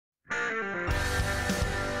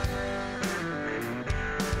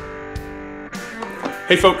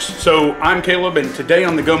Hey folks, so I'm Caleb, and today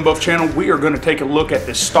on the Gun Buff channel we are going to take a look at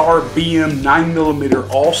the Styar BM 9mm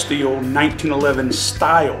all steel 1911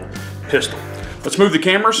 style pistol. Let's move the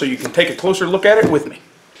camera so you can take a closer look at it with me.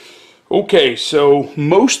 Okay, so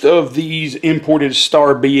most of these imported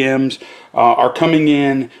Styar BMs are coming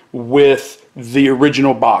in with the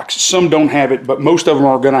original box. Some don't have it, but most of them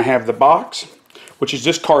are going to have the box, which is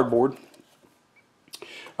just cardboard.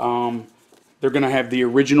 They're going to have the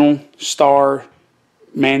original Styar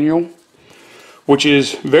manual, which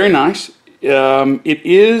is very nice. It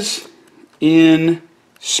is in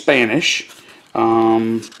Spanish.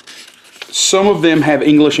 Some of them have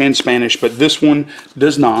English and Spanish, but this one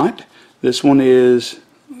does not. This one is,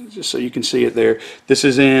 just so you can see it there, this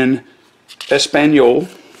is in Espanol.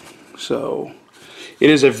 So it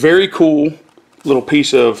is a very cool little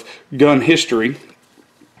piece of gun history.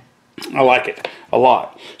 I like it a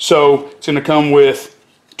lot. So it's going to come with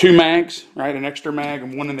 2 mags, right? An extra mag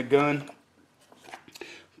and one in the gun.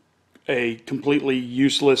 A completely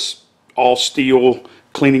useless all steel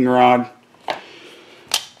cleaning rod,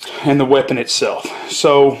 and the weapon itself.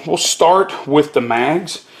 So we'll start with the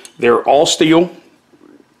mags. They're all steel.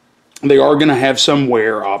 They are going to have some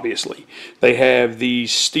wear, obviously. They have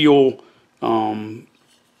these steel,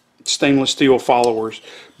 stainless steel followers,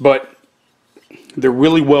 but they're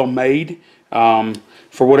really well made.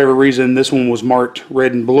 For whatever reason, this one was marked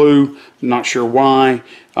red and blue. I'm not sure why,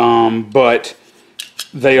 but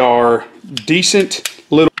they are decent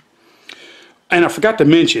little. And I forgot to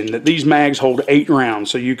mention that these mags hold 8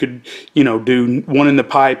 rounds, so you could, do 1 in the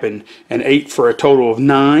pipe and 8 for a total of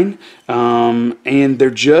 9. And they're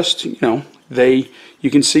just, you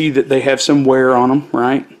can see that they have some wear on them,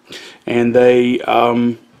 right? And they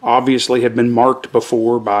obviously have been marked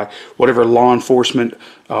before by whatever law enforcement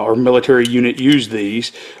or military unit used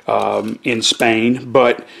these in Spain,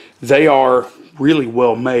 but they are really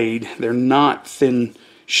well made. They're not thin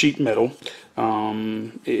sheet metal.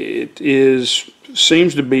 It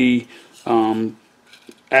seems to be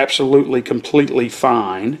absolutely completely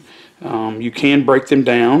fine. You can break them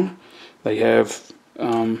down. They have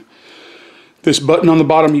this button on the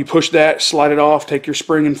bottom. You push that, slide it off, take your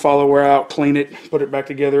spring and follower out, clean it, put it back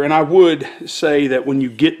together. And I would say that when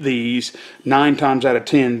you get these, 9 times out of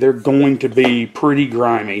 10, they're going to be pretty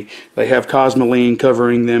grimy. They have Cosmoline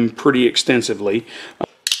covering them pretty extensively.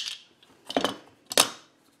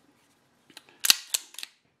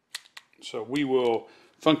 So we will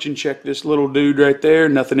function check this little dude right there.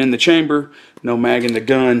 Nothing in the chamber, no mag in the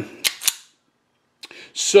gun.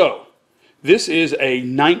 So this is a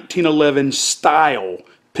 1911 style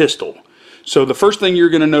pistol. So the first thing you're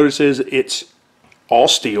going to notice is it's all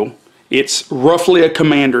steel. It's roughly a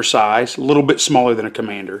commander size, a little bit smaller than a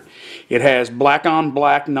commander. It has black on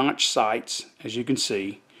black notch sights, as you can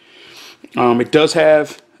see. It does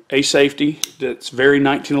have a safety that's very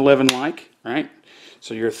 1911 like, right?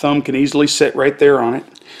 So your thumb can easily sit right there on it.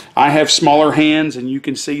 I have smaller hands, and you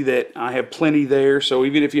can see that I have plenty there. So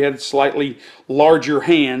even if you had slightly larger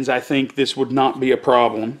hands, I think this would not be a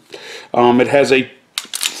problem. It has a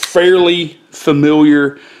fairly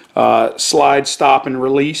familiar slide, stop, and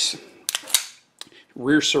release.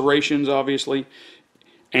 Rear serrations, obviously.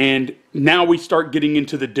 And now we start getting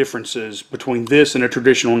into the differences between this and a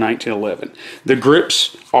traditional 1911. The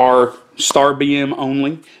grips are Styar BM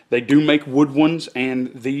only. They do make wood ones, and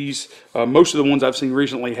these, most of the ones I've seen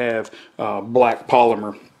recently have black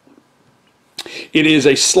polymer. It is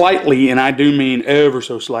a slightly, and I do mean ever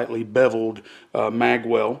so slightly, beveled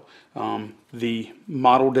magwell. The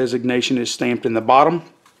model designation is stamped in the bottom.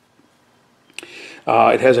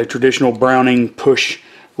 It has a traditional Browning push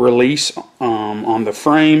release on the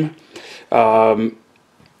frame.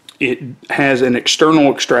 It has an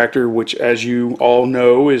external extractor, which, as you all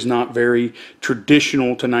know, is not very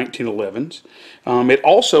traditional to 1911s. It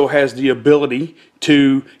also has the ability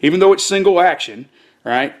to, even though it's single action,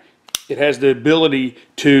 right, it has the ability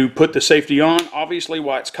to put the safety on, obviously,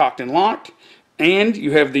 while it's cocked and locked, and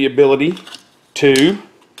you have the ability to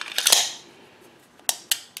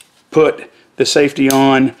put the safety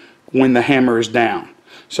on when the hammer is down.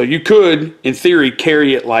 So you could, in theory,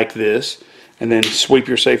 carry it like this, and then sweep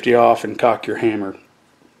your safety off and cock your hammer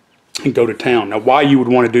and go to town. Now, why you would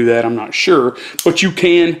want to do that, I'm not sure, but you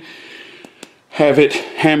can have it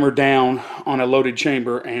hammered down on a loaded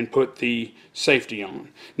chamber and put the safety on.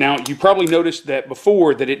 Now, you probably noticed that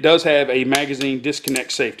before that it does have a magazine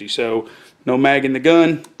disconnect safety, so no mag in the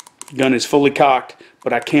gun. Gun is fully cocked,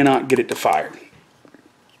 but I cannot get it to fire.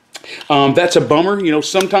 That's a bummer.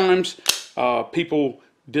 Sometimes people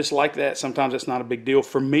dislike that. Sometimes it's not a big deal.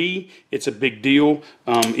 For me, it's a big deal.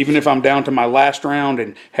 Even if I'm down to my last round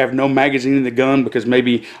and have no magazine in the gun because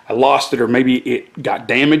maybe I lost it, or maybe it got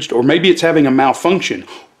damaged, or maybe it's having a malfunction,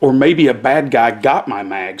 or maybe a bad guy got my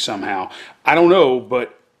mag somehow. I don't know,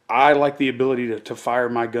 but I like the ability to fire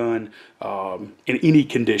my gun in any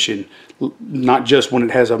condition, not just when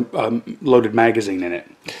it has a loaded magazine in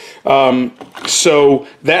it. So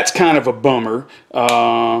that's kind of a bummer,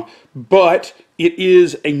 but it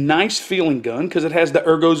is a nice feeling gun because it has the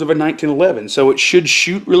ergos of a 1911, so it should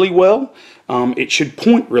shoot really well. It should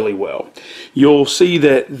point really well. You'll see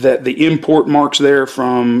that the import marks there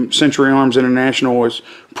from Century Arms International is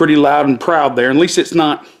pretty loud and proud there. At least it's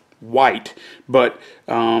not white, but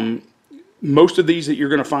most of these that you're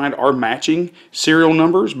going to find are matching serial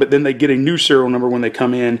numbers, but then they get a new serial number when they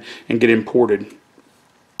come in and get imported.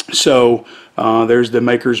 So there's the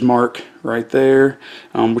maker's mark right there,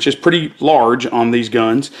 which is pretty large on these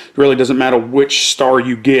guns. It really doesn't matter which star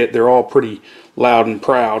you get, they're all pretty loud and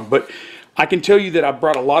proud. But I can tell you that I've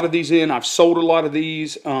brought a lot of these in. I've sold a lot of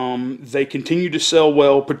these. They continue to sell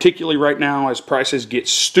well, particularly right now as prices get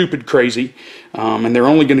stupid crazy. And they're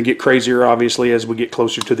only going to get crazier, obviously, as we get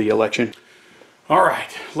closer to the election. All right,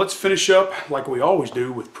 let's finish up like we always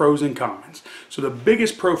do with pros and cons. So the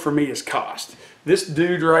biggest pro for me is cost. This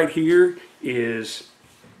dude right here is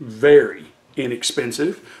very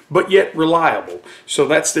inexpensive, but yet reliable. So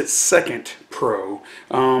that's the second pro.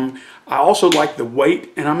 I also like the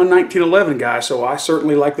weight, and I'm a 1911 guy, so I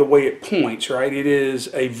certainly like the way it points, right? It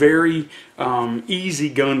is a very easy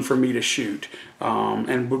gun for me to shoot,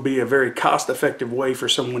 and would be a very cost-effective way for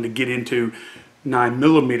someone to get into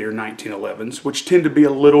 9mm 1911s, which tend to be a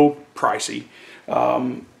little pricey.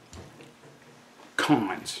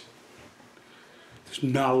 Cons. There's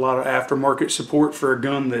not a lot of aftermarket support for a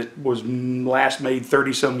gun that was last made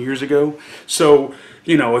 30-some years ago. So,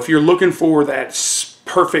 you know, if you're looking for that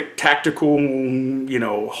perfect tactical, you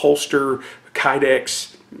know, holster,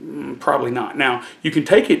 Kydex, probably not. Now, you can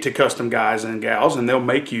take it to custom guys and gals, and they'll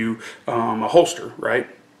make you a holster, right?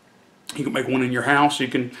 You can make one in your house. You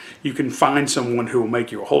can find someone who will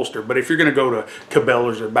make you a holster. But if you're going to go to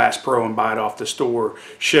Cabela's or Bass Pro and buy it off the store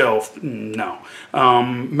shelf, no.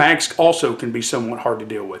 Mags also can be somewhat hard to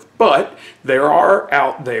deal with. But there are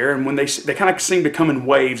out there, and when they kind of seem to come in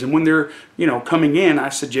waves. And when they're, you know, coming in, I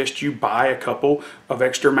suggest you buy a couple of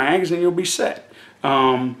extra mags and you'll be set.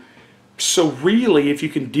 So really, if you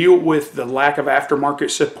can deal with the lack of aftermarket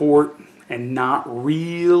support and not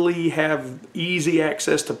really have easy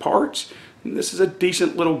access to parts, this is a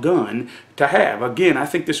decent little gun to have. Again, I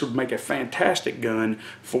think this would make a fantastic gun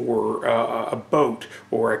for a boat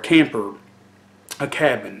or a camper, a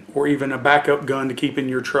cabin, or even a backup gun to keep in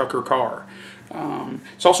your truck or car.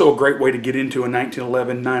 It's also a great way to get into a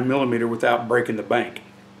 1911 9mm without breaking the bank.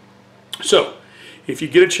 So, if you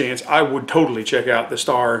get a chance, I would totally check out the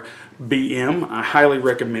Styar BM. I highly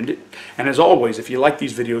recommend it. And as always, if you like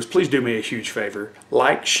these videos, please do me a huge favor.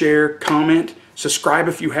 Like, share, comment, subscribe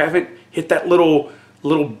if you haven't. Hit that little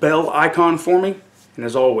bell icon for me. And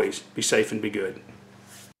as always, be safe and be good.